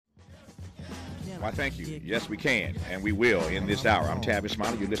Why, thank you. Yes, we can, and we will in this hour. I'm Tavis,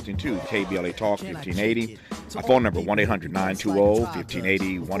 Smiley. You're listening to KBLA Talk 1580. My phone number,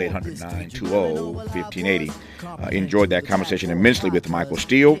 1-800-920-1580, 1-800-920-1580. Enjoyed that conversation immensely with Michael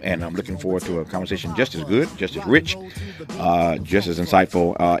Steele, and I'm looking forward to a conversation just as good, just as rich, just as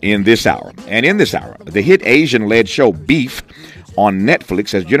insightful in this hour. And in this hour, the hit Asian-led show Beef on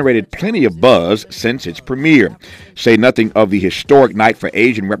Netflix has generated plenty of buzz since its premiere. Say nothing of the historic night for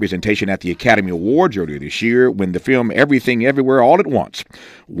Asian representation at the Academy Awards earlier this year when the film Everything Everywhere All at Once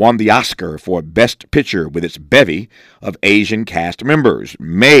won the Oscar for Best Picture with its bevy of Asian cast members.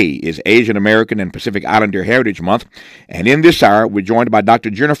 May is Asian American and Pacific Islander Heritage Month, and in this hour, we're joined by Dr.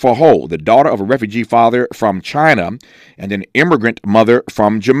 Jennifer Ho, the daughter of a refugee father from China and an immigrant mother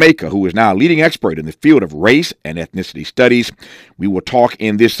from Jamaica, who is now a leading expert in the field of race and ethnicity studies. We will talk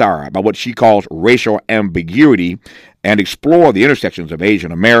in this hour about what she calls racial ambiguity and explore the intersections of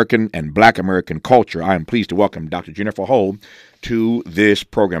Asian American and Black American culture. I am pleased to welcome Dr. Jennifer Ho to this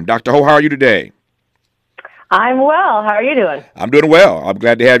program. Dr. Ho, how are you today? I'm well. How are you doing? I'm doing well. I'm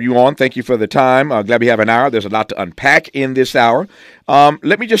glad to have you on. Thank you for the time. Glad we have an hour. There's a lot to unpack in this hour.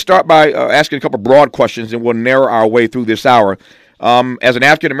 Let me just start by asking a couple broad questions, and we'll narrow our way through this hour. As an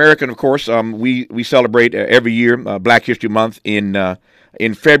African American, of course, we celebrate every year Black History Month in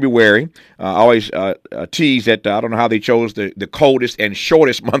February. I always tease that I don't know how they chose the coldest and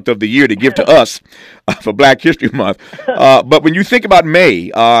shortest month of the year to give to us for Black History Month. But when you think about May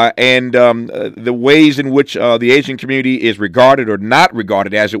and the ways in which the Asian community is regarded or not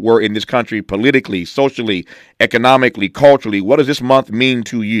regarded, as it were, in this country, politically, socially, economically, culturally, what does this month mean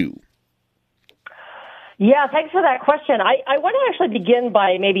to you? Yeah, thanks for that question. I want to actually begin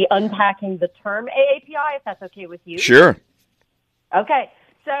by maybe unpacking the term AAPI, if that's okay with you. Sure. Okay.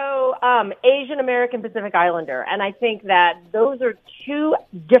 So Asian American Pacific Islander, and I think that those are two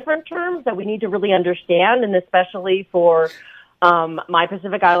different terms that we need to really understand, and especially for my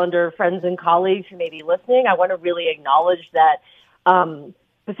Pacific Islander friends and colleagues who may be listening, I want to really acknowledge that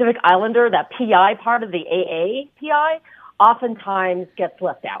Pacific Islander, that PI part of the AAPI, oftentimes gets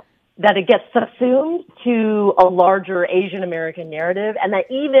left out. That it gets subsumed to a larger Asian American narrative, and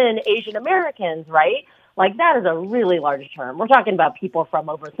that even Asian Americans, right? Like, that is a really large term. We're talking about people from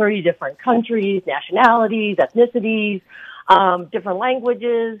over 30 different countries, nationalities, ethnicities, different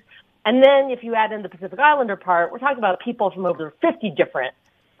languages. And then if you add in the Pacific Islander part, we're talking about people from over 50 different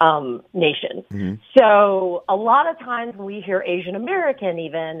nations. Mm-hmm. So a lot of times when we hear Asian American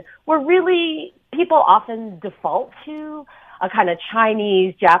even, people often default to a kind of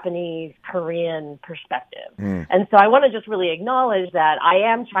Chinese, Japanese, Korean perspective. Mm. And so I want to just really acknowledge that I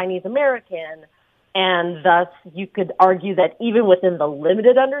am Chinese American, and thus you could argue that even within the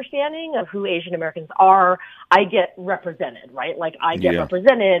limited understanding of who Asian Americans are, I get represented, right? Like, I get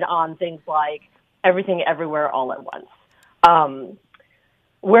represented on things like Everything Everywhere All at Once.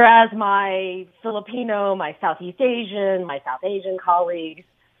 Whereas my Filipino, my Southeast Asian, my South Asian colleagues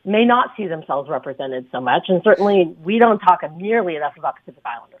may not see themselves represented so much, and certainly we don't talk nearly enough about Pacific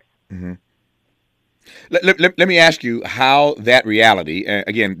Islanders. Mm-hmm. Let me ask you how that reality,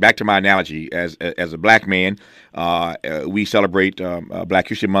 again, back to my analogy, as a black man, we celebrate Black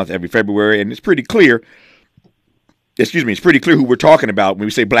History Month every February, and it's pretty clear who we're talking about when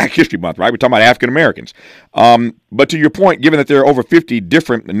we say Black History Month, right? We're talking about African Americans. But to your point, given that there are over 50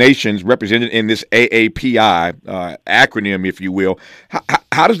 different nations represented in this AAPI acronym, if you will,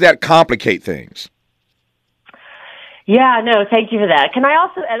 how does that complicate things? Yeah, no, thank you for that. Can I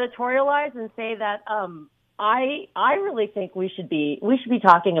also editorialize and say that I really think we should be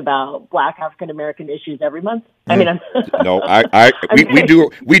talking about Black African American issues every month. I mean,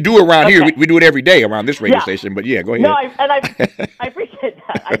 we do around here. We do it every day around this radio station. But yeah, go ahead. No, I appreciate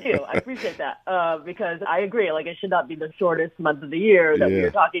that. I do. I appreciate that because I agree. Like, it should not be the shortest month of the year that we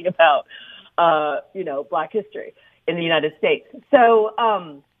are talking about, Black history in the United States. So,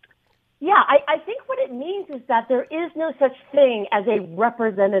 I think what it means is that there is no such thing as a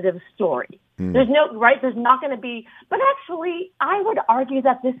representative story. There's not going to be, but actually I would argue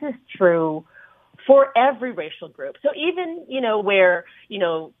that this is true for every racial group. So even, where,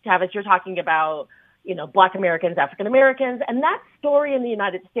 Tavis, you're talking about, Black Americans, African Americans, and that story in the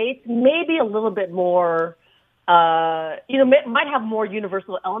United States may be a little bit more, might have more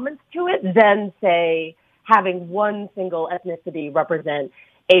universal elements to it than, say, having one single ethnicity represent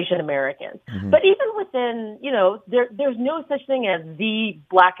Asian Americans. Mm-hmm. But even within, there's no such thing as the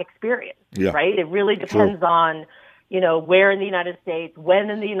Black experience, right? It really depends on, where in the United States, when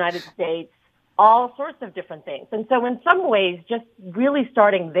in the United States, all sorts of different things. And so in some ways, just really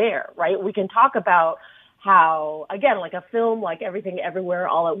starting there, right? We can talk about how, again, like a film like Everything Everywhere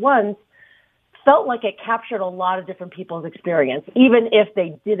All at Once felt like it captured a lot of different people's experience, even if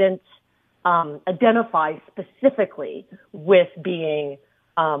they didn't identify specifically with being,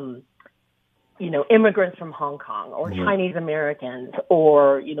 immigrants from Hong Kong or Chinese Americans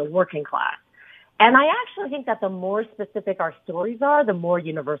or, working class. And I actually think that the more specific our stories are, the more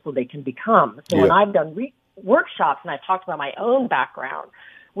universal they can become. So when I've done workshops and I've talked about my own background,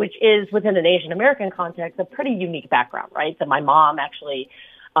 which is within an Asian American context, a pretty unique background, right? That my mom actually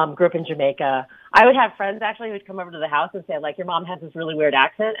grew up in Jamaica. I would have friends actually who would come over to the house and say, like, your mom has this really weird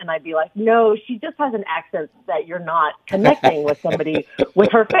accent. And I'd be like, no, she just has an accent that you're not connecting with somebody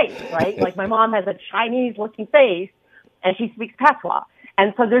with her face, right? Like, my mom has a Chinese looking face and she speaks patois.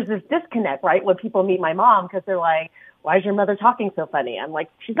 And so there's this disconnect, right? When people meet my mom, because they're like, why is your mother talking so funny? I'm like,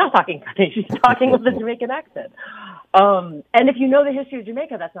 she's not talking funny. She's talking with a Jamaican accent. And if you know the history of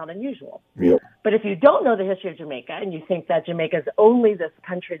Jamaica, that's not unusual. Yep. But if you don't know the history of Jamaica and you think that Jamaica is only this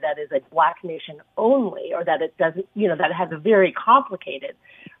country that is a black nation only, or that it doesn't, that it has a very complicated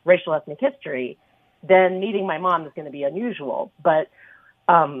racial ethnic history, then meeting my mom is going to be unusual. But,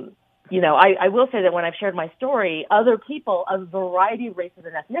 I will say that when I've shared my story, other people of a variety of races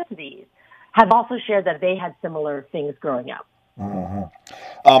and ethnicities have also shared that they had similar things growing up.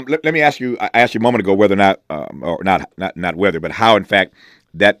 Mm-hmm. Let me ask you. I asked you a moment ago whether or not, or not whether, but how, in fact,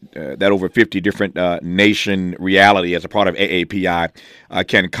 that over 50 different nation reality as a part of AAPI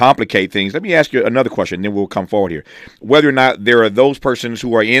can complicate things. Let me ask you another question, then we'll come forward here. Whether or not there are those persons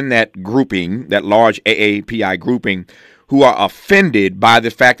who are in that grouping, that large AAPI grouping, who are offended by the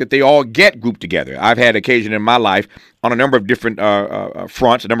fact that they all get grouped together. I've had occasion in my life on a number of different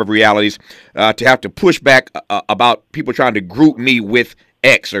fronts, a number of realities, to have to push back about people trying to group me with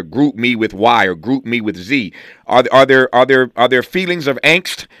X or group me with Y or group me with Z. Are there feelings of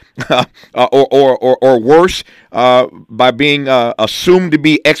angst or worse by being assumed to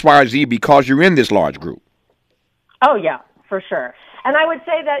be X, Y, or Z because you're in this large group? Oh yeah, for sure. And I would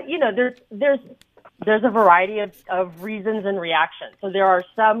say that there's a variety of reasons and reactions. So there are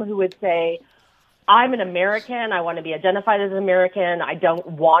some who would say, I'm an American. I want to be identified as an American. I don't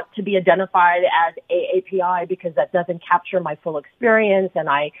want to be identified as AAPI because that doesn't capture my full experience, and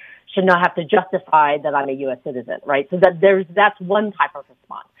I should not have to justify that I'm a U.S. citizen, right? So that's one type of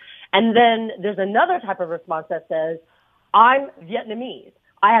response. And then there's another type of response that says, I'm Vietnamese.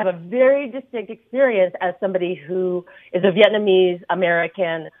 I have a very distinct experience as somebody who is a Vietnamese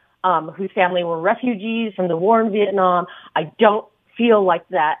American whose family were refugees from the war in Vietnam. I don't feel like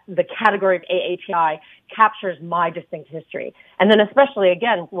that the category of AAPI captures my distinct history. And then especially,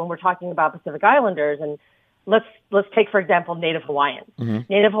 again, when we're talking about Pacific Islanders, and let's take, for example, Native Hawaiians.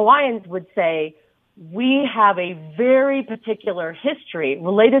 Mm-hmm. Native Hawaiians would say, we have a very particular history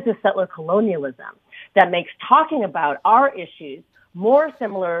related to settler colonialism that makes talking about our issues more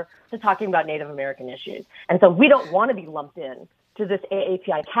similar to talking about Native American issues. And so we don't want to be lumped in to this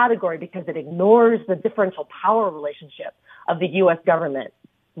AAPI category because it ignores the differential power relationship of the U.S. government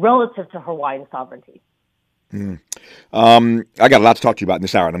relative to Hawaiian sovereignty. I got a lot to talk to you about in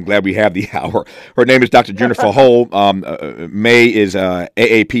this hour, and I'm glad we have the hour. Her name is Dr. Jennifer Ho. May is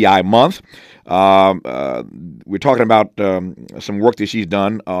AAPI month. We're talking about some work that she's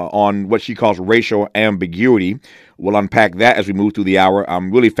done on what she calls racial ambiguity. We'll unpack that as we move through the hour.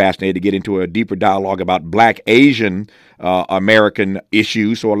 I'm really fascinated to get into a deeper dialogue about Black Asian American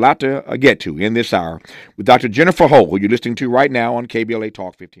issues. So a lot to get to in this hour with Dr. Jennifer Ho, who you're listening to right now on KBLA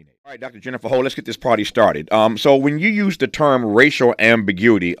Talk 1580. All right, Dr. Jennifer Ho, let's get this party started. So when you use the term racial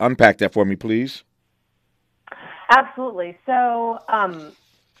ambiguity, unpack that for me, please. Absolutely. So,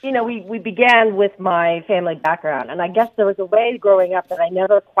 we began with my family background, and I guess there was a way growing up that I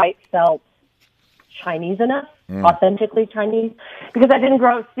never quite felt Chinese enough, authentically Chinese, because I didn't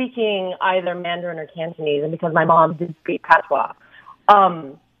grow up speaking either Mandarin or Cantonese, and because my mom did speak patois.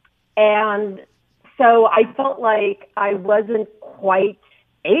 And so I felt like I wasn't quite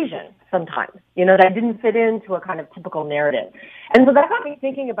Asian sometimes, that I didn't fit into a kind of typical narrative. And so that got me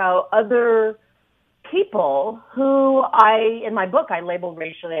thinking about other people who in my book, I labeled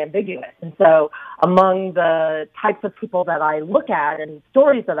racially ambiguous. And so among the types of people that I look at and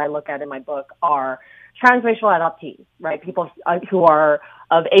stories that I look at in my book are transracial adoptees, right? People who are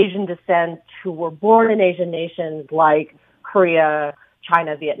of Asian descent, who were born in Asian nations like Korea,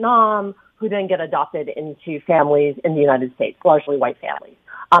 China, Vietnam, who then get adopted into families in the United States, largely white families.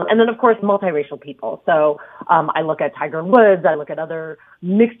 And then, of course, multiracial people. So I look at Tiger Woods. I look at other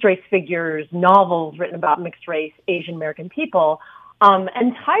mixed-race figures, novels written about mixed-race Asian American people.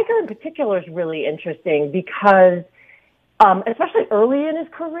 And Tiger in particular is really interesting because, especially early in his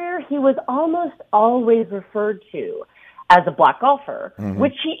career, he was almost always referred to as a black golfer,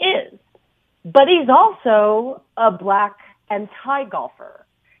 which he is. But he's also a black and Thai golfer.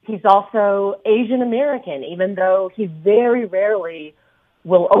 He's also Asian American, even though he very rarely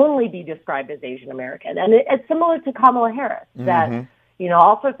will only be described as Asian American. And it's similar to Kamala Harris, that, you know,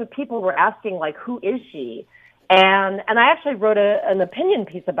 all sorts of people were asking, like, who is she? And I actually wrote an opinion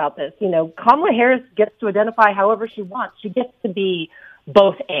piece about this. You know, Kamala Harris gets to identify however she wants. She gets to be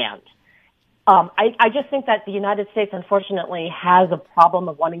both and. I just think that the United States, unfortunately, has a problem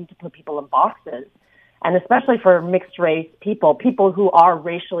of wanting to put people in boxes. And especially for mixed race people who are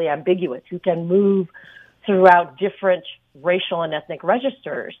racially ambiguous, who can move throughout different racial and ethnic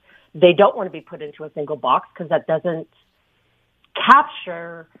registers, they don't want to be put into a single box because that doesn't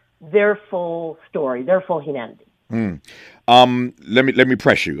capture their full story, their full humanity. Let me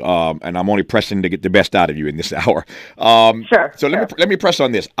press you, and I'm only pressing to get the best out of you in this hour. Sure. So let me press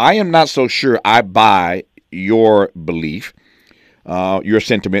on this. I am not so sure I buy your belief, your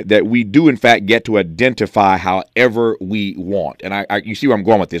sentiment that we do in fact get to identify however we want. And you see where I'm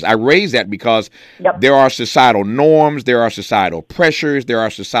going with this. I raise that because there are societal norms, there are societal pressures, there are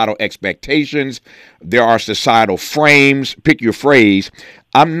societal expectations, there are societal frames. Pick your phrase.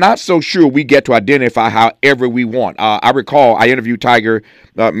 I'm not so sure we get to identify however we want. I recall I interviewed Tiger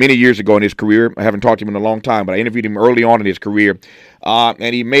many years ago in his career. I haven't talked to him in a long time, but I interviewed him early on in his career.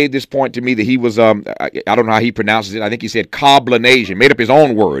 And he made this point to me that he was, I don't know how he pronounces it. I think he said Coblinasian, made up his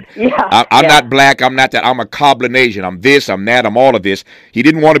own word. I'm not black. I'm not that. I'm a Coblinasian. I'm this, I'm that, I'm all of this. He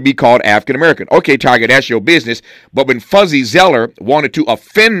didn't want to be called African American. Okay, Tiger, that's your business. But when Fuzzy Zeller wanted to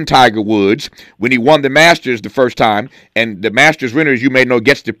offend Tiger Woods when he won the Masters the first time, and the Masters winner, as you may know,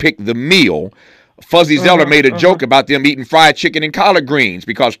 gets to pick the meal, Fuzzy Zeller made a joke about them eating fried chicken and collard greens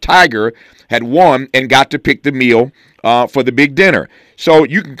because Tiger had won and got to pick the meal for the big dinner. So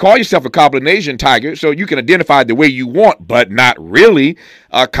you can call yourself a Coblinasian, Tiger, so you can identify the way you want, but not really.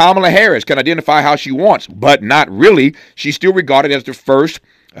 Kamala Harris can identify how she wants, but not really. She's still regarded as the first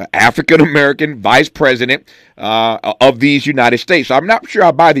African-American vice president of these United States. So I'm not sure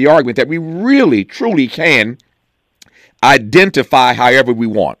I buy the argument that we really, truly can identify however we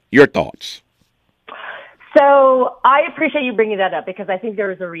want. Your thoughts? So I appreciate you bringing that up because I think there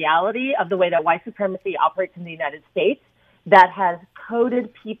is a reality of the way that white supremacy operates in the United States that has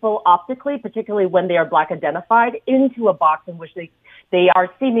coded people optically, particularly when they are black identified, into a box in which they are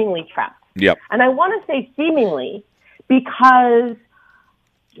seemingly trapped. Yep. And I want to say seemingly because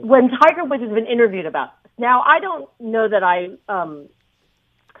when Tiger Woods has been interviewed about this, now I don't know that I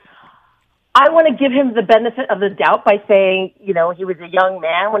want to give him the benefit of the doubt by saying, you know, he was a young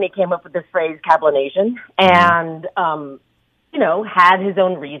man when he came up with this phrase Coblinasian and, you know, had his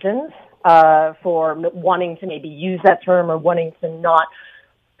own reasons for wanting to maybe use that term or wanting to not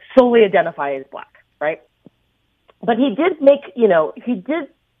solely identify as black, right? But he did he did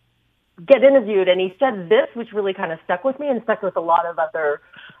get interviewed and he said this, which really kind of stuck with me and stuck with a lot of other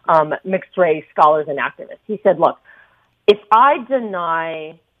mixed race scholars and activists. He said, look, if I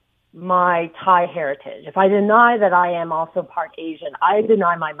deny my Thai heritage, if I deny that I am also part Asian, I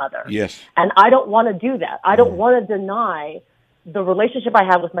deny my mother. Yes. And I don't want to do that. I don't want to deny the relationship I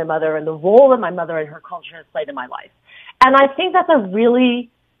have with my mother and the role that my mother and her culture has played in my life. And I think that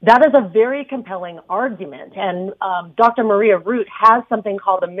is a very compelling argument. And Dr. Maria Root has something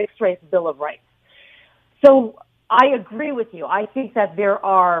called a Mixed Race Bill of Rights. So I agree with you. I think that there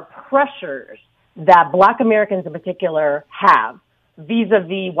are pressures that Black Americans in particular have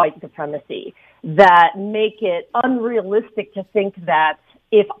vis-a-vis white supremacy that make it unrealistic to think that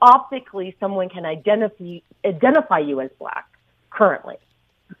if optically someone can identify you as black currently,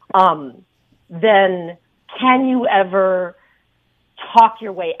 then can you ever talk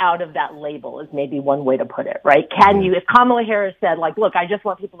your way out of that label is maybe one way to put it, right? Can you, if Kamala Harris said, like, look, I just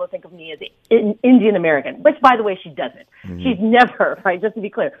want people to think of me as Indian American, which, by the way, she doesn't. She's never, right, just to be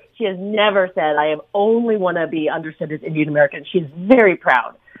clear, she has never said, I only want to be understood as Indian American. She's very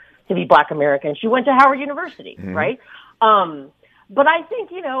proud to be Black American. She went to Howard University, right? But I think,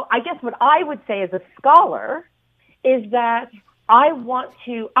 I guess what I would say as a scholar is that I want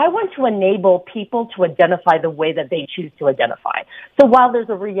to enable people to identify the way that they choose to identify. So while there's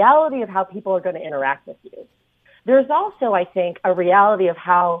a reality of how people are going to interact with you, there's also, I think, a reality of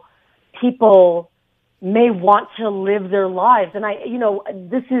how people may want to live their lives. And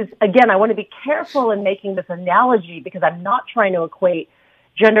this is, again, I want to be careful in making this analogy because I'm not trying to equate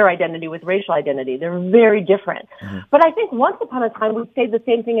gender identity with racial identity. They're very different. But I think once upon a time, we'd say the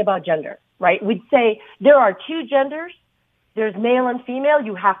same thing about gender, right? We'd say there are two genders. There's male and female.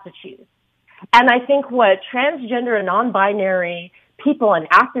 You have to choose. And I think what transgender and non-binary people and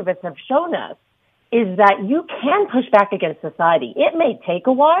activists have shown us is that you can push back against society. It may take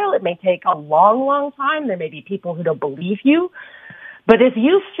a while. It may take a long, long time. There may be people who don't believe you. But if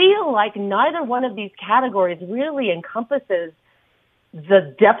you feel like neither one of these categories really encompasses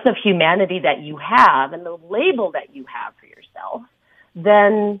the depth of humanity that you have and the label that you have for yourself,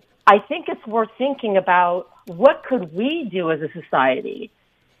 then I think it's worth thinking about what could we do as a society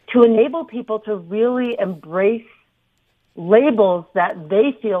to enable people to really embrace labels that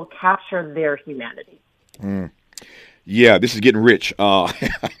they feel capture their humanity. Yeah, this is getting rich.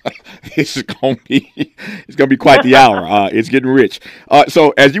 This is it's gonna be quite the hour. It's getting rich.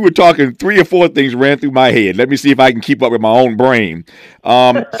 So as you were talking, 3 or 4 things ran through my head. Let me see if I can keep up with my own brain.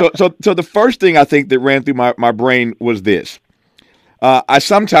 So the first thing I think that ran through my brain was this. I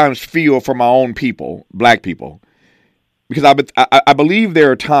sometimes feel for my own people, black people, because I believe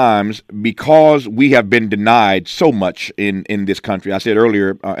there are times, because we have been denied so much in this country. I said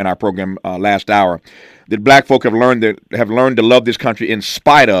earlier in our program last hour that black folk have learned to love this country in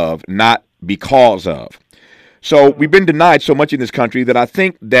spite of, not because of. So we've been denied so much in this country that I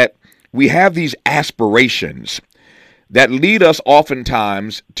think that we have these aspirations that lead us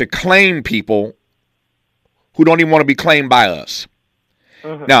oftentimes to claim people who don't even want to be claimed by us.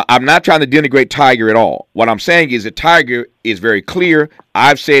 Now, I'm not trying to denigrate Tiger at all. What I'm saying is that Tiger is very clear.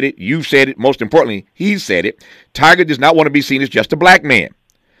 I've said it. You've said it. Most importantly, he's said it. Tiger does not want to be seen as just a black man.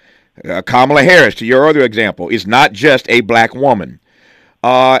 Kamala Harris, to your other example, is not just a black woman.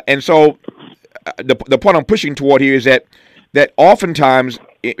 And so the point I'm pushing toward here is that oftentimes,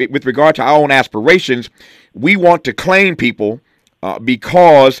 with regard to our own aspirations, we want to claim people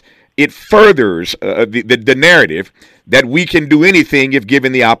because it furthers the narrative that we can do anything if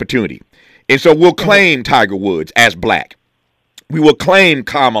given the opportunity. And so we'll claim Tiger Woods as black. We will claim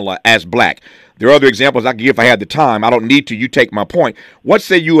Kamala as black. There are other examples I could give if I had the time. I don't need to. You take my point. What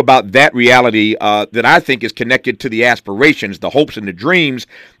say you about that reality that I think is connected to the aspirations, the hopes and the dreams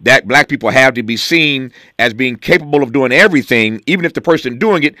that black people have to be seen as being capable of doing everything, even if the person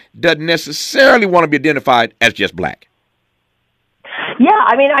doing it doesn't necessarily want to be identified as just black? Yeah,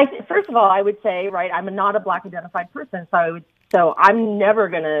 I mean, first of all, I would say, right, I'm not a black identified person, so I'm never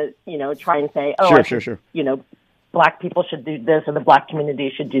gonna, try and say, sure. Black people should do this or the black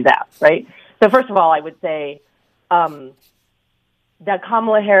community should do that, right? So first of all, I would say that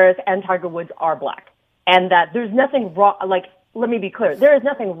Kamala Harris and Tiger Woods are black, and that there's nothing wrong. Like, let me be clear, there is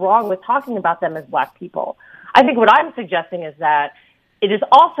nothing wrong with talking about them as black people. I think what I'm suggesting is that it is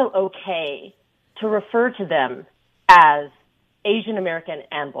also okay to refer to them as Asian American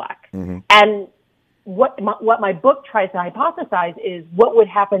and black. And what my book tries to hypothesize is what would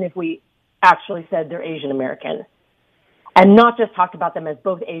happen if we actually said they're Asian American and not just talked about them as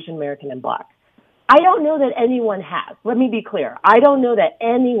both Asian American and black. I don't know that anyone has. Let me be clear. I don't know that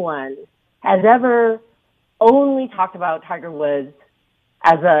anyone has ever only talked about Tiger Woods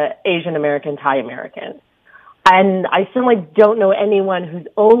as a Asian American, Thai American. And I certainly don't know anyone who's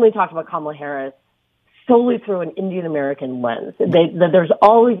only talked about Kamala Harris solely through an Indian American lens. There's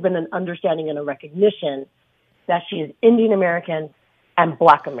always been an understanding and a recognition that she is Indian American and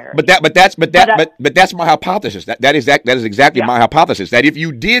black American. But that's my hypothesis. That is exactly my hypothesis. That if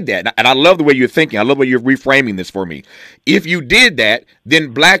you did that, and I love the way you're thinking, I love the way you're reframing this for me. If you did that,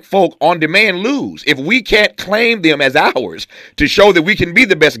 then black folk on demand lose. If we can't claim them as ours to show that we can be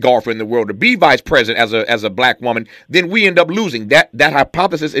the best golfer in the world, to be vice president as a black woman, then we end up losing. That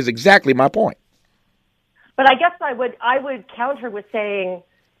hypothesis is exactly my point. But I guess I would counter with saying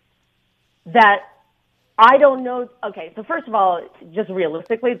that I don't know. Okay, so first of all, just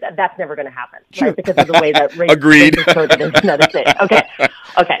realistically, that's never going to happen, sure. Right? Because of the way that race is coded in the United States. Okay.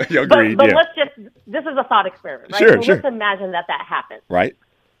 Agreed, but let's this is a thought experiment, right? Sure. Let's imagine that happens. Right.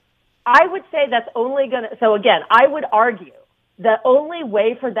 I would say that's only going to, so again, I would argue the only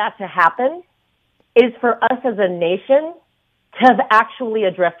way for that to happen is for us as a nation to have actually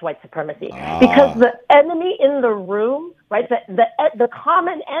addressed white supremacy. Because the enemy in the room, right, the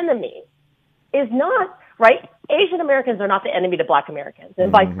common enemy is not, right, Asian Americans are not the enemy to black Americans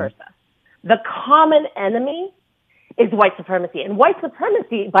and vice versa. The common enemy is white supremacy. And white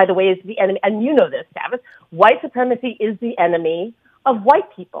supremacy, by the way, is the enemy, and you know this, Tavis, white supremacy is the enemy of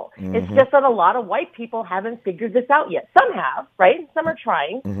white people. It's just that a lot of white people haven't figured this out yet. Some have, right? Some are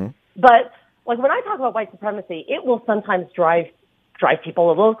trying. But like when I talk about white supremacy, it will sometimes drive people a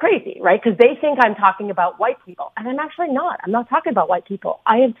little crazy, right? Because they think I'm talking about white people. And I'm actually not. I'm not talking about white people.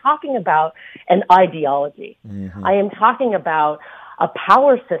 I am talking about an ideology. I am talking about a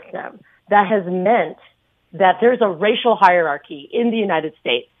power system that has meant that there's a racial hierarchy in the United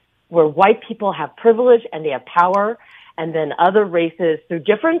States where white people have privilege and they have power, and then other races through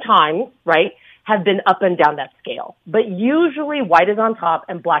different times, right, have been up and down that scale. But usually white is on top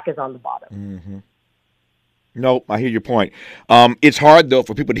and black is on the bottom. Mm-hmm. No, I hear your point. It's hard, though,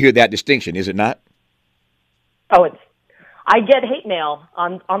 for people to hear that distinction, is it not? Oh, I get hate mail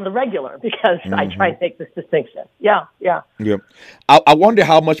on the regular because I try and make this distinction. Yeah. I wonder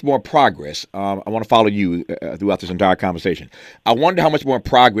how much more progress, I want to follow you throughout this entire conversation. I wonder how much more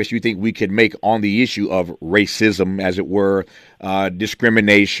progress you think we could make on the issue of racism, as it were,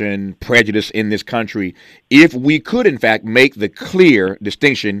 discrimination, prejudice in this country, if we could, in fact, make the clear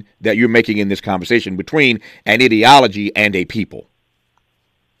distinction that you're making in this conversation between an ideology and a people.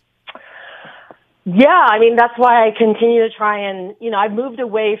 Yeah, I mean, that's why I continue to try and, I've moved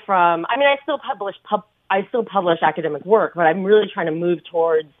away from, I still publish academic work, but I'm really trying to move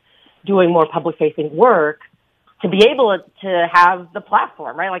towards doing more public-facing work to be able to have the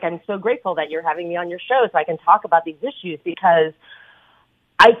platform, right? Like, I'm so grateful that you're having me on your show so I can talk about these issues, because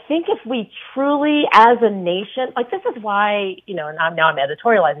I think if we truly, as a nation, like, this is why, now I'm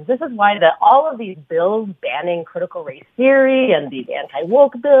editorializing, this is why all of these bills banning critical race theory and these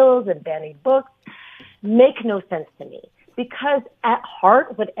anti-woke bills and banning books make no sense to me. Because at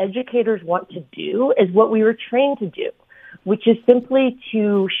heart, what educators want to do is what we were trained to do, which is simply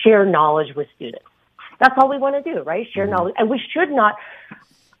to share knowledge with students. That's all we want to do, right? Share knowledge. And we should not.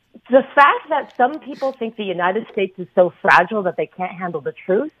 The fact that some people think the United States is so fragile that they can't handle the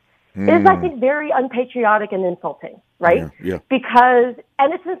truth is, I think, very unpatriotic and insulting, right? Yeah.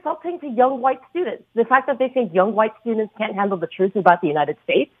 And it's insulting to young white students. The fact that they think young white students can't handle the truth about the United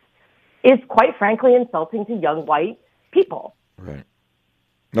States is, quite frankly, insulting to young white people. Right.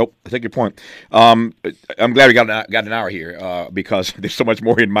 Nope, I take your point. I'm glad we got an hour here because there's so much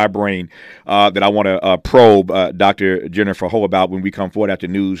more in my brain that I want to probe Dr. Jennifer Ho about when we come forward after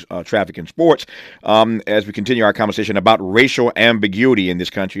news, traffic, and sports as we continue our conversation about racial ambiguity in this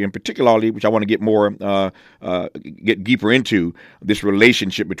country, and particularly, which I want to get deeper into, this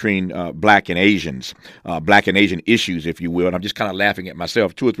relationship between black and Asians, black and Asian issues, if you will. And I'm just kind of laughing at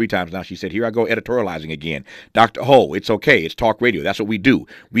myself 2 or 3 times now. She said, "Here I go editorializing again." Dr. Ho, it's okay. It's talk radio. That's what we do.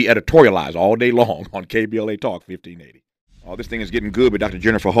 We editorialize all day long on KBLA Talk 1580. Oh, this thing is getting good with Dr.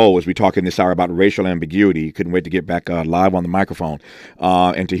 Jennifer Ho as we talk in this hour about racial ambiguity. Couldn't wait to get back live on the microphone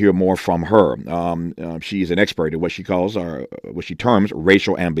and to hear more from her. She's an expert at what she calls, or what she terms,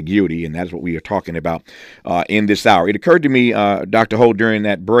 racial ambiguity, and that's what we are talking about in this hour. It occurred to me, Dr. Ho, during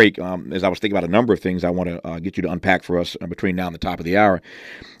that break, as I was thinking about a number of things I want to get you to unpack for us between now and the top of the hour,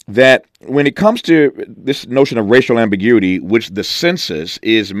 that when it comes to this notion of racial ambiguity, which the census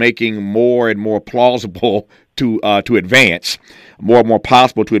is making more and more plausible to advance, more and more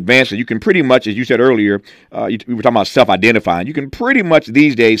possible to advance, and you can pretty much, as you said earlier, we were talking about self-identifying. You can pretty much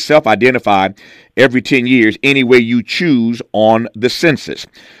these days self-identify every 10 years any way you choose on the census.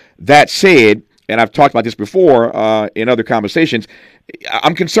 That said, and I've talked about this before in other conversations,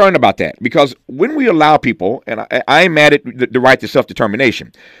 I'm concerned about that, because when we allow people, and I am mad at the right to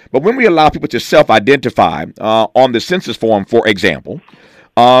self-determination, but when we allow people to self-identify on the census form, for example,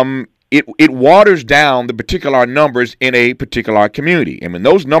 it waters down the particular numbers in a particular community. And when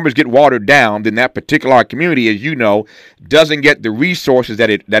those numbers get watered down, then that particular community, as you know, doesn't get the resources that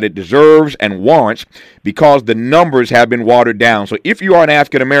it deserves and warrants, because the numbers have been watered down. So if you are an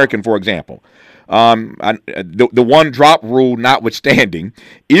African American, for example, the one drop rule notwithstanding,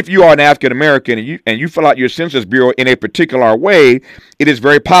 if you are an African American and you fill out your Census Bureau in a particular way, it is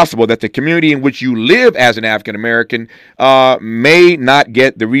very possible that the community in which you live as an African American may not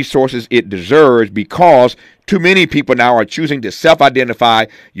get the resources it deserves, because too many people now are choosing to self-identify.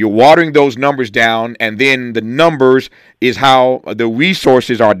 You're watering those numbers down, and then the numbers is how the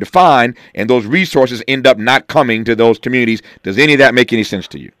resources are defined, and those resources end up not coming to those communities. Does any of that make any sense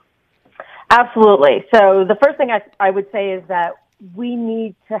to you? Absolutely. So the first thing I would say is that we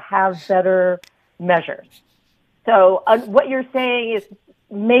need to have better measures. So what you're saying is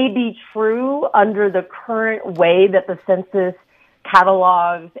may be true under the current way that the census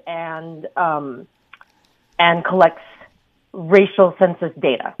catalogs and collects racial census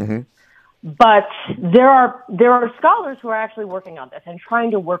data. Mm-hmm. But there are scholars who are actually working on this and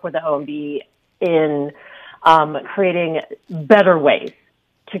trying to work with the OMB in creating better ways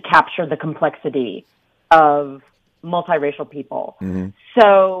to capture the complexity of multiracial people. Mm-hmm.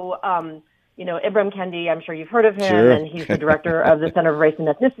 So, Ibram Kendi, I'm sure you've heard of him, sure. And he's the director of the Center for Race and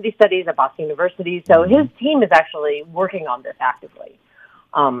Ethnicity Studies at Boston University. So his team is actually working on this actively,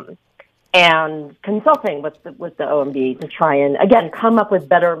 and consulting with the OMB to try and, again, come up with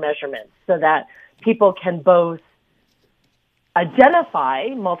better measurements so that people can both identify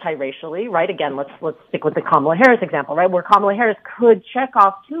multiracially, right? Again, let's stick with the Kamala Harris example, right? Where Kamala Harris could check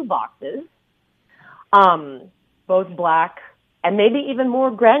off 2 boxes both Black and maybe even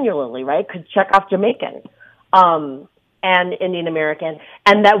more granularly, right? Could check off Jamaican and Indian American,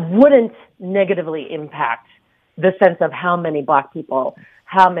 and that wouldn't negatively impact the sense of how many Black people,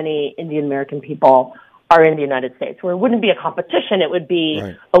 how many Indian American people are in the United States, where it wouldn't be a competition. It would be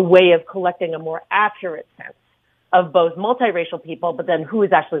a way of collecting a more accurate sense of both multiracial people, but then who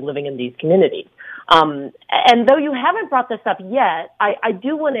is actually living in these communities. And though you haven't brought this up yet, I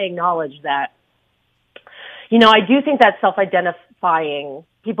do want to acknowledge that, I do think that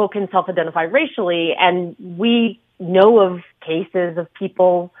people can self-identify racially, and we know of cases of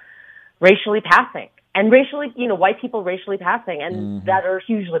people racially passing. And white people racially passing, and that are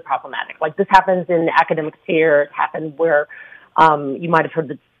hugely problematic. Like, this happens in the academic sphere. It happened where you might have heard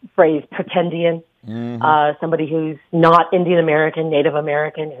the phrase pretendian, somebody who's not Indian American, Native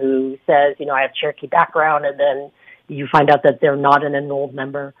American, who says, I have Cherokee background, and then you find out that they're not an enrolled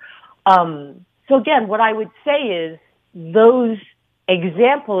member. So again, what I would say is those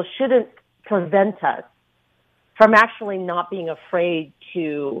examples shouldn't prevent us from actually not being afraid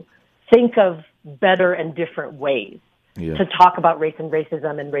to think of better and different ways to talk about race and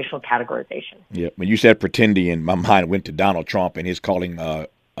racism and racial categorization. Yeah, when you said pretendian, my mind went to Donald Trump and his calling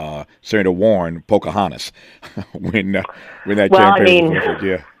Senator Warren Pocahontas when that campaign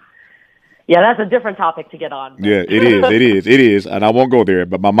was Yeah, that's a different topic to get on. Yeah, it is, and I won't go there,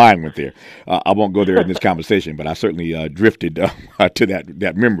 but my mind went there. I won't go there in this conversation, but I certainly drifted to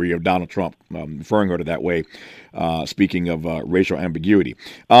that memory of Donald Trump, referring her to that way, speaking of racial ambiguity.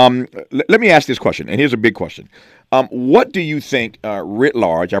 Let me ask this question, and here's a big question. What do you think, writ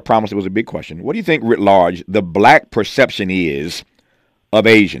large, I promised it was a big question, what do you think, writ large, the Black perception is of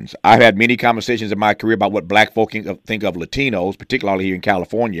Asians? I've had many conversations in my career about what Black folk think of Latinos, particularly here in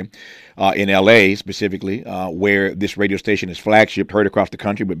California, in L.A. specifically, where this radio station is flagship, heard across the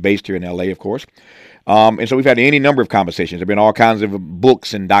country, but based here in L.A., of course. And so we've had any number of conversations. There have been all kinds of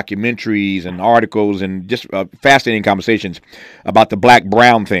books and documentaries and articles and just fascinating conversations about the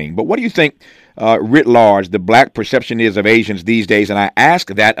Black-brown thing. But what do you think, writ large, the Black perception is of Asians these days? And I ask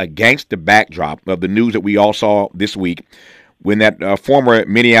that against the backdrop of the news that we all saw this week, when that former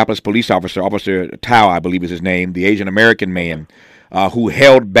Minneapolis police officer, Officer Tao, I believe is his name, the Asian American man, who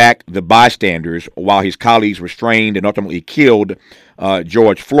held back the bystanders while his colleagues restrained and ultimately killed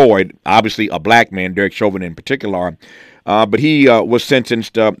George Floyd, obviously a Black man, Derek Chauvin in particular, but he was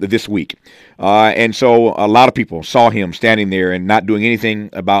sentenced this week. And so a lot of people saw him standing there and not doing anything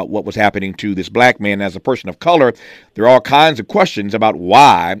about what was happening to this Black man. As a person of color, there are all kinds of questions about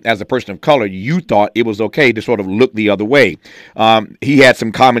why, as a person of color, you thought it was okay to sort of look the other way. He had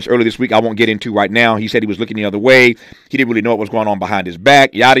some comments earlier this week I won't get into right now. He said he was looking the other way. He didn't really know what was going on behind his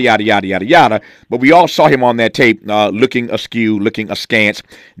back, yada, yada, yada, yada, yada. But we all saw him on that tape looking askew, looking askance,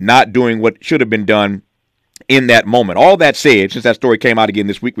 not doing what should have been done in that moment. All that said, since that story came out again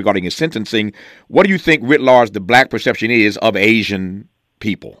this week regarding his sentencing, what do you think, writ large, the Black perception is of Asian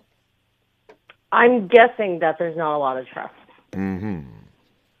people? I'm guessing that there's not a lot of trust. And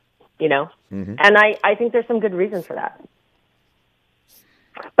I think there's some good reasons for that.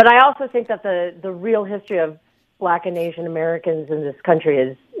 But I also think that the real history of Black and Asian Americans in this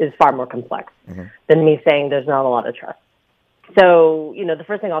country is far more complex than me saying there's not a lot of trust. So, the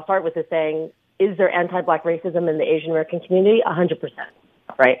first thing I'll start with is saying, is there anti-Black racism in the Asian American community? 100%,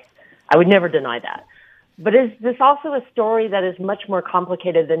 right? I would never deny that. But is this also a story that is much more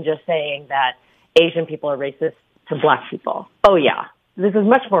complicated than just saying that Asian people are racist to Black people? Oh, yeah. This is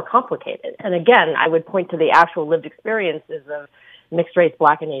much more complicated. And again, I would point to the actual lived experiences of mixed race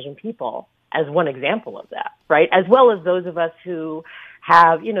Black and Asian people as one example of that, right? As well as those of us who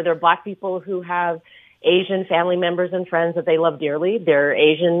have, there are Black people who have Asian family members and friends that they love dearly. There are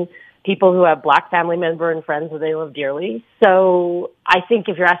Asian people who have Black family member and friends that they love dearly. So I think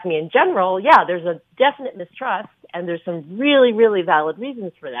if you're asking me in general, yeah, there's a definite mistrust, and there's some really, really valid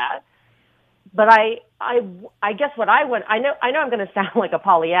reasons for that. But I guess what I know I'm going to sound like a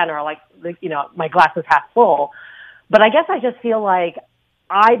Pollyanna or like my glass is half full, but I guess I just feel like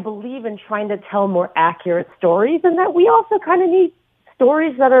I believe in trying to tell more accurate stories, and that we also kind of need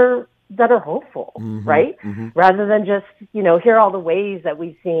stories that are hopeful, right? Rather than just, hear all the ways that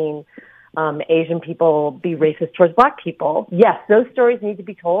we've seen Asian people be racist towards Black people. Yes, those stories need to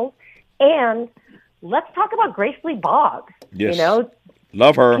be told. And let's talk about Grace Lee Boggs. Yes.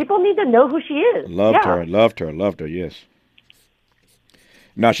 Love her. People need to know who she is. Loved her, yes.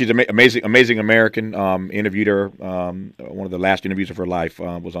 No, she's amazing American. Interviewed her. One of the last interviews of her life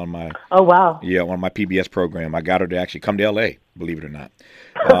was on my. Oh, wow. Yeah, on my PBS program. I got her to actually come to L.A. believe it or not.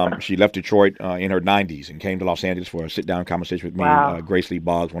 She left Detroit in her 90s and came to Los Angeles for a sit-down conversation with me, Wow. Grace Lee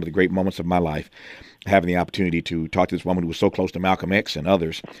Boggs, one of the great moments of my life, having the opportunity to talk to this woman who was so close to Malcolm X and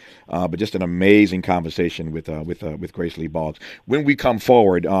others. But just an amazing conversation with Grace Lee Boggs. When we come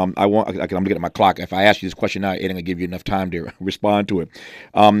forward, I'm looking at my clock. If I ask you this question now, it ain't going to give you enough time to respond to it.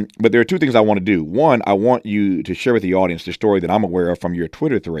 But there are two things I want to do. One, I want you to share with the audience the story that I'm aware of from your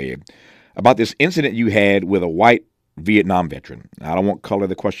Twitter thread about this incident you had with a white Vietnam veteran. I don't want to color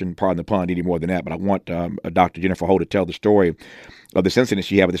the question, pardon the pun, any more than that, but I want Dr. Jennifer Ho to tell the story of this incident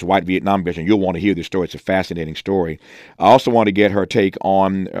she had with this white Vietnam veteran. You'll want to hear this story. It's a fascinating story. I also want to get her take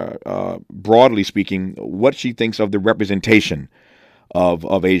on, broadly speaking, what she thinks of the representation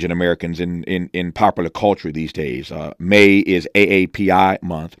of Asian Americans in popular culture these days. May is AAPI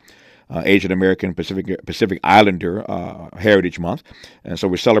month. Asian American Pacific Islander Heritage Month. And so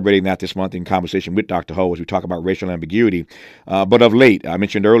we're celebrating that this month in conversation with Dr. Ho as we talk about racial ambiguity. But of late, I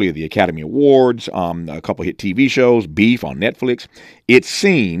mentioned earlier the Academy Awards, a couple hit TV shows, Beef on Netflix. It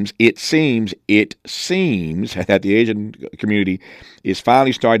seems that the Asian community is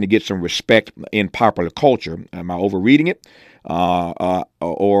finally starting to get some respect in popular culture. Am I overreading it? Or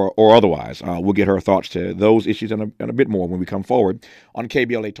otherwise. We'll get her thoughts to those issues and a bit more when we come forward on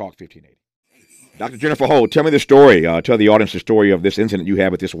KBLA Talk 1580. Dr. Jennifer Ho, tell me the story. Tell the audience the story of this incident you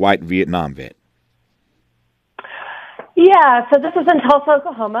had with this white Vietnam vet. Yeah, so this was in Tulsa,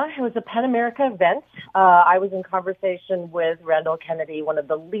 Oklahoma. It was a PEN America event. I was in conversation with Randall Kennedy, one of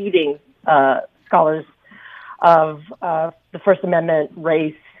the leading scholars of the First Amendment,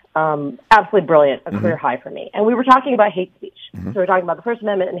 race. Absolutely brilliant, a career high for me. And we were talking about hate speech. So we were talking about the First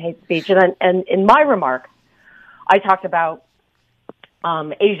Amendment and hate speech. And in my remarks, I talked about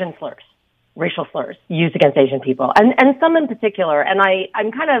Asian slurs, racial slurs used against Asian people, and some in particular. And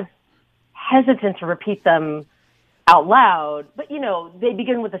I'm kind of hesitant to repeat them out loud, but, they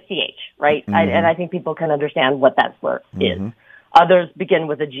begin with a CH, right? And I think people can understand what that slur is. Others begin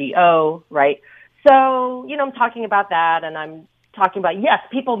with a GO, right? So, I'm talking about that, and I'm talking about, yes,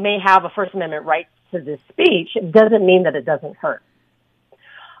 people may have a First Amendment right to this speech. It doesn't mean that it doesn't hurt.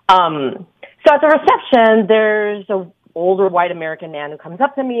 So at the reception, there's an older white American man who comes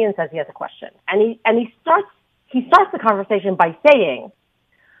up to me and says he has a question. And he starts the conversation by saying,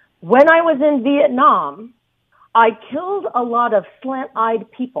 when I was in Vietnam, I killed a lot of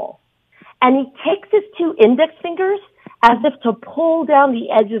slant-eyed people. And he takes his two index fingers as if to pull down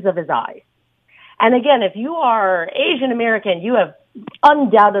the edges of his eyes. And again, if you are Asian American, you have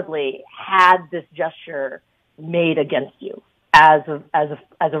undoubtedly had this gesture made against you as a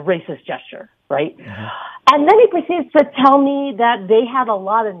racist gesture, right? And then he proceeds to tell me that they had a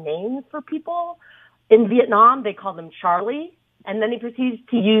lot of names for people in Vietnam. They call them Charlie. And then he proceeds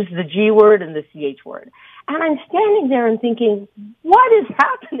to use the G word and the CH word. And I'm standing there and thinking, what is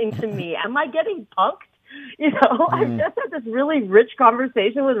happening to me? Am I getting punked? I've just had this really rich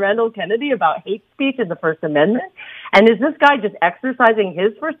conversation with Randall Kennedy about hate speech and the First Amendment. And is this guy just exercising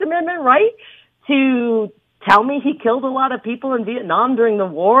his First Amendment right to tell me he killed a lot of people in Vietnam during the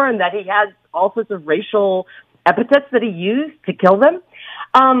war and that he had all sorts of racial epithets that he used to kill them?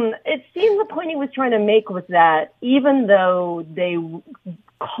 It seems the point he was trying to make was that even though they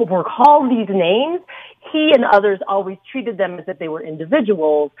were called these names, he and others always treated them as if they were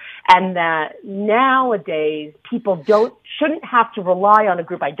individuals, and that nowadays people shouldn't have to rely on a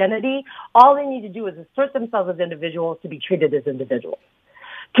group identity. All they need to do is assert themselves as individuals to be treated as individuals.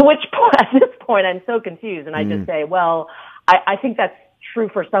 To which point, at this point, I'm so confused, and I just say, well, I think that's true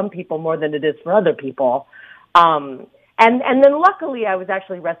for some people more than it is for other people. And then luckily I was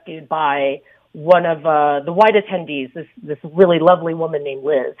actually rescued by one of the white attendees, this really lovely woman named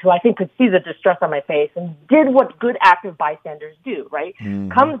Liz, who I think could see the distress on my face and did what good active bystanders do, right?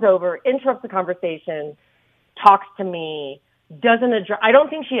 Comes over, interrupts the conversation, talks to me, doesn't address, I don't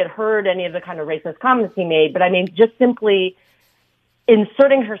think she had heard any of the kind of racist comments he made, but I mean, just simply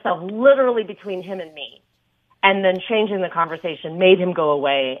inserting herself literally between him and me and then changing the conversation made him go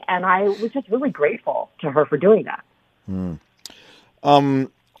away. And I was just really grateful to her for doing that.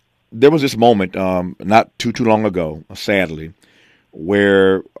 There was this moment not too long ago, sadly,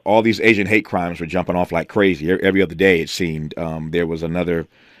 where all these Asian hate crimes were jumping off like crazy. Every other day, it seemed, there was another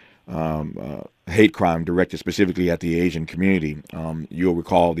hate crime directed specifically at the Asian community. You'll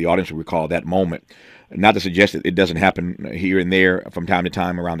recall, the audience will recall that moment. Not to suggest that it doesn't happen here and there from time to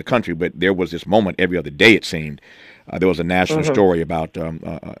time around the country, but there was this moment every other day, it seemed. There was a national story about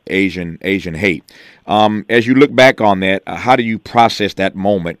Asian hate. As you look back on that, how do you process that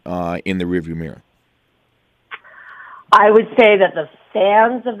moment in the rearview mirror? I would say that the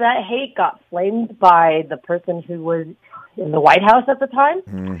fans of that hate got flamed by the person who was in the White House at the time,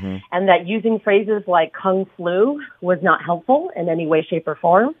 and that using phrases like Kung Flu was not helpful in any way, shape, or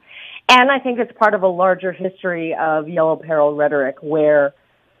form. And I think it's part of a larger history of yellow peril rhetoric where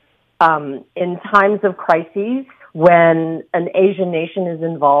in times of crises, when an Asian nation is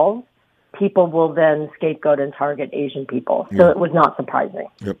involved, people will then scapegoat and target Asian people. So it was not surprising.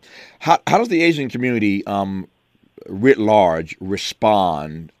 Yep. How does the Asian community writ large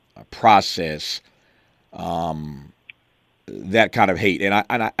respond, process that kind of hate? And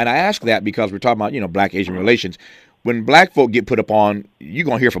I ask that because we're talking about Black Asian relations. When Black folk get put upon, you're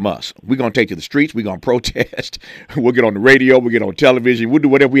going to hear from us. We're going to take to the streets. We're going to protest. We'll get on the radio. We'll get on television. We'll do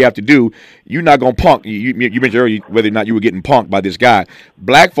whatever we have to do. You're not going to punk. You mentioned earlier whether or not you were getting punked by this guy.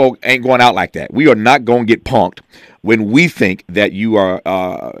 Black folk ain't going out like that. We are not going to get punked when we think that you are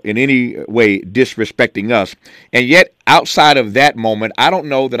in any way disrespecting us. And yet, outside of that moment, I don't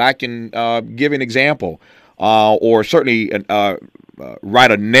know that I can give an example or certainly write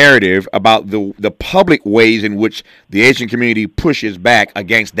a narrative about the public ways in which the Asian community pushes back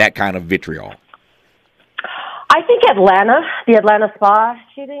against that kind of vitriol. I think the Atlanta spa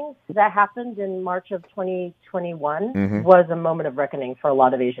shootings that happened in March of 2021 was a moment of reckoning for a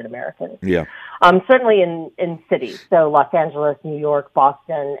lot of Asian Americans. Yeah. Certainly in cities, so Los Angeles, New York,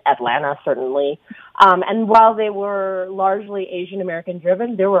 Boston, Atlanta, certainly. And while they were largely Asian American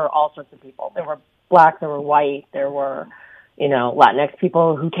driven, there were all sorts of people. There were Black, there were white, there were Latinx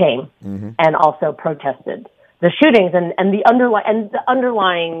people who came and also protested the shootings and the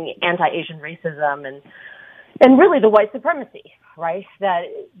underlying anti-Asian racism and really the white supremacy, right? That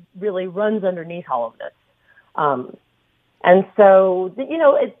really runs underneath all of this. And so,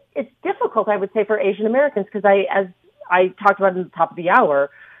 it's difficult, I would say, for Asian Americans because as I talked about at the top of the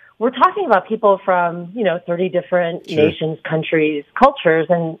hour, we're talking about people from, 30 different nations, countries, cultures,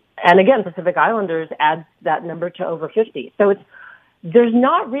 and again, Pacific Islanders adds that number to over 50. So there's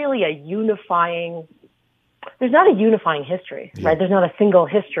not really a unifying history, right? There's not a single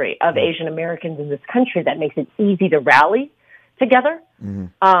history of Asian Americans in this country that makes it easy to rally together.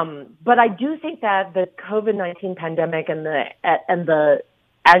 But I do think that the COVID-19 pandemic and the,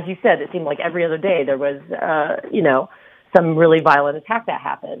 as you said, it seemed like every other day there was, some really violent attack that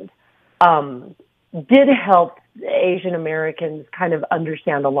happened, did help Asian Americans kind of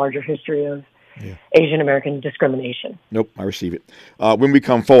understand a larger history of Asian American discrimination. Nope, I receive it. When we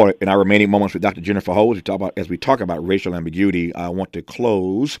come forward in our remaining moments with Dr. Jennifer Ho, as we talk about racial ambiguity, I want to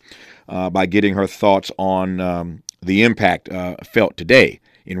close by getting her thoughts on the impact felt today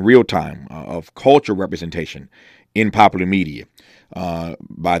in real time of cultural representation in popular media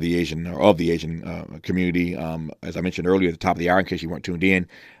by the Asian community. As I mentioned earlier at the top of the hour, in case you weren't tuned in,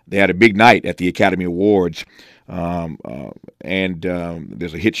 they had a big night at the Academy Awards. And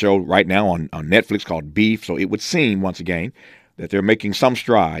there's a hit show right now on Netflix called Beef. So it would seem, once again, that they're making some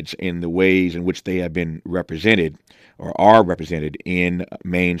strides in the ways in which they have been represented or are represented in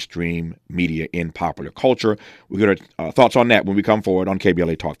mainstream media, in popular culture. We'll get our thoughts on that when we come forward on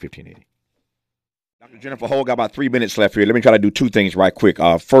KBLA Talk 1580. Dr. Jennifer Ho, got about 3 minutes left here. Let me try to do two things right quick.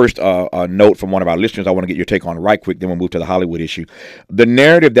 First, a note from one of our listeners I want to get your take on right quick, then we'll move to the Hollywood issue. The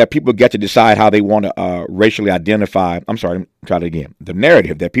narrative that people get to decide how they want to racially identify, try it again. The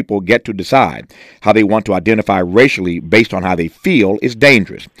narrative that people get to decide how they want to identify racially based on how they feel is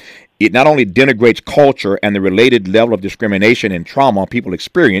dangerous. It not only denigrates culture and the related level of discrimination and trauma people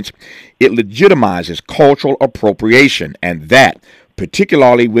experience, it legitimizes cultural appropriation, and that,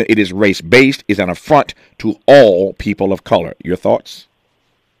 particularly when it is race-based, is an affront to all people of color. Your thoughts?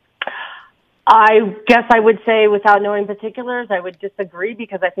 I guess I would say, without knowing particulars, I would disagree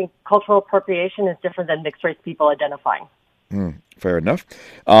because I think cultural appropriation is different than mixed-race people identifying. Fair enough.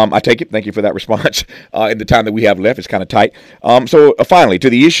 I take it. Thank you for that response. In the time that we have left, it's kind of tight. So finally, to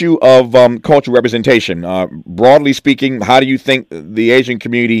the issue of cultural representation, broadly speaking, how do you think the Asian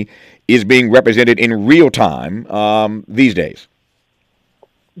community is being represented in real time these days?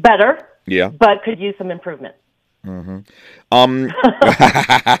 Better. Yeah. But could use some improvement. I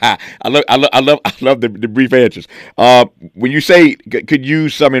love the brief answers. When you say could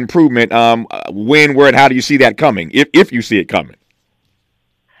use some improvement, when, where, and how do you see that coming? If you see it coming,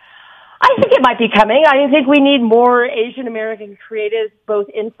 I think it might be coming. I think we need more Asian American creatives, both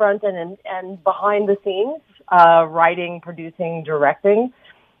in front and behind the scenes, writing, producing, directing.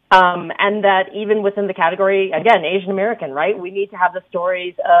 And that even within the category, again, Asian American, right? We need to have the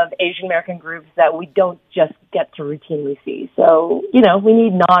stories of Asian American groups that we don't just get to routinely see. So, we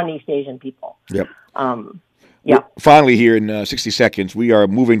need non-East Asian people. Yep. Yeah. Finally, here in 60 seconds, we are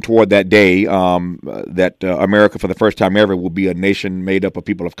moving toward that day that America, for the first time ever, will be a nation made up of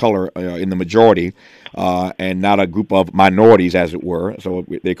people of color in the majority, and not a group of minorities, as it were. So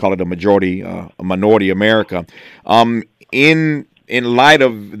they call it a minority America. In light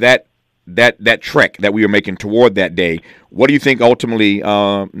of that trek that we are making toward that day, what do you think ultimately,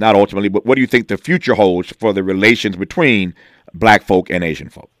 not ultimately, but what do you think the future holds for the relations between black folk and Asian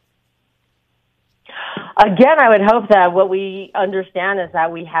folk? Again, I would hope that what we understand is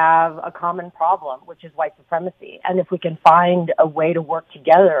that we have a common problem, which is white supremacy. And if we can find a way to work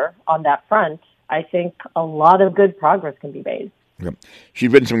together on that front, I think a lot of good progress can be made. Yep.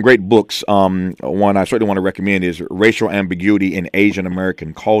 She's written some great books. One I certainly want to recommend is Racial Ambiguity in Asian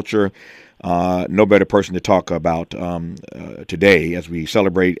American Culture. No better person to talk about today as we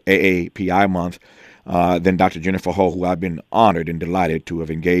celebrate AAPI month than Dr. Jennifer Ho, who I've been honored and delighted to have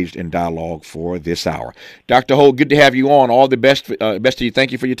engaged in dialogue for this hour. Dr. Ho, good to have you on. All the best to you.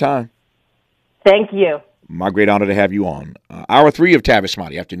 Thank you for your time. Thank you. My great honor to have you on. Hour 3 of Tavis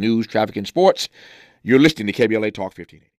Smiley, after news, traffic, and sports. You're listening to KBLA Talk 1580.